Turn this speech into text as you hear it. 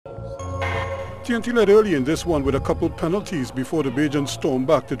TNT led early in this one with a couple penalties before the Bajans stormed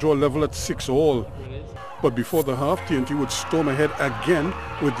back to draw level at 6-all. But before the half, TNT would storm ahead again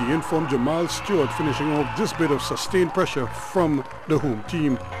with the informed Jamal Stewart finishing off this bit of sustained pressure from the home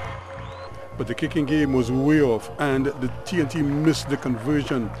team. But the kicking game was way off and the TNT missed the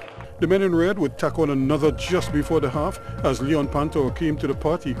conversion. The men in red would tack on another just before the half as Leon Pantor came to the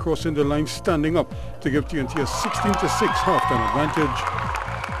party, crossing the line standing up to give TNT a 16-6 half-time advantage.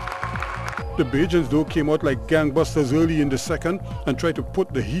 The Bajans though came out like gangbusters early in the second and tried to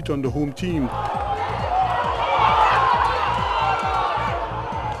put the heat on the home team.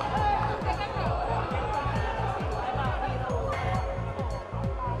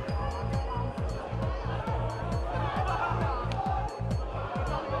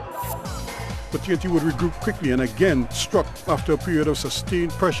 But TNT would regroup quickly and again struck after a period of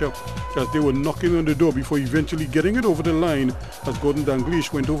sustained pressure as they were knocking on the door before eventually getting it over the line as Gordon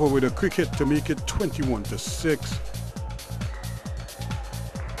Dalglish went over with a quick hit to make it 21-6.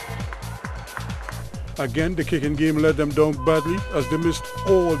 Again, the kicking game led them down badly as they missed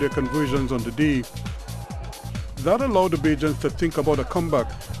all their conversions on the day. That allowed the Bajans to think about a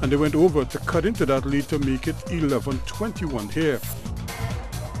comeback and they went over to cut into that lead to make it 11-21 here.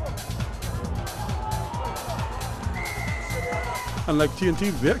 Unlike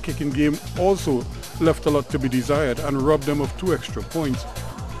TNT, their kicking game also left a lot to be desired and robbed them of 2 extra points.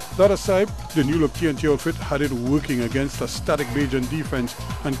 That aside, the new-look TNT outfit had it working against a static Bajan defense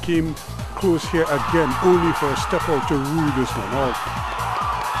and came close here again, only for a step out to rule this one out.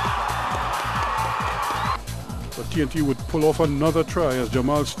 But TNT would pull off another try as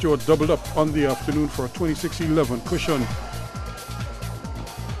Jamal Stewart doubled up on the afternoon for a 26-11 cushion.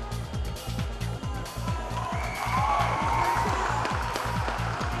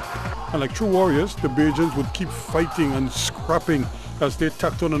 And like true warriors, the Bajans would keep fighting and scrapping as they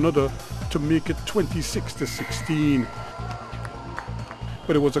tacked on another to make it 26-16.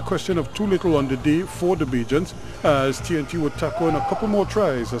 But it was a question of too little on the day for the Bajans as TNT would tack on a couple more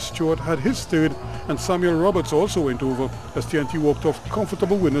tries as Stewart had his third and Samuel Roberts also went over as TNT walked off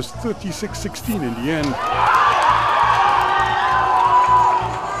comfortable winners 36-16 in the end.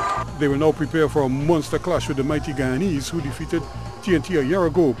 They will now prepare for a monster clash with the mighty Guyanese who defeated TNT a year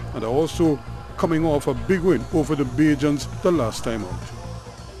ago and are also coming off a big win over the Bajans the last time out.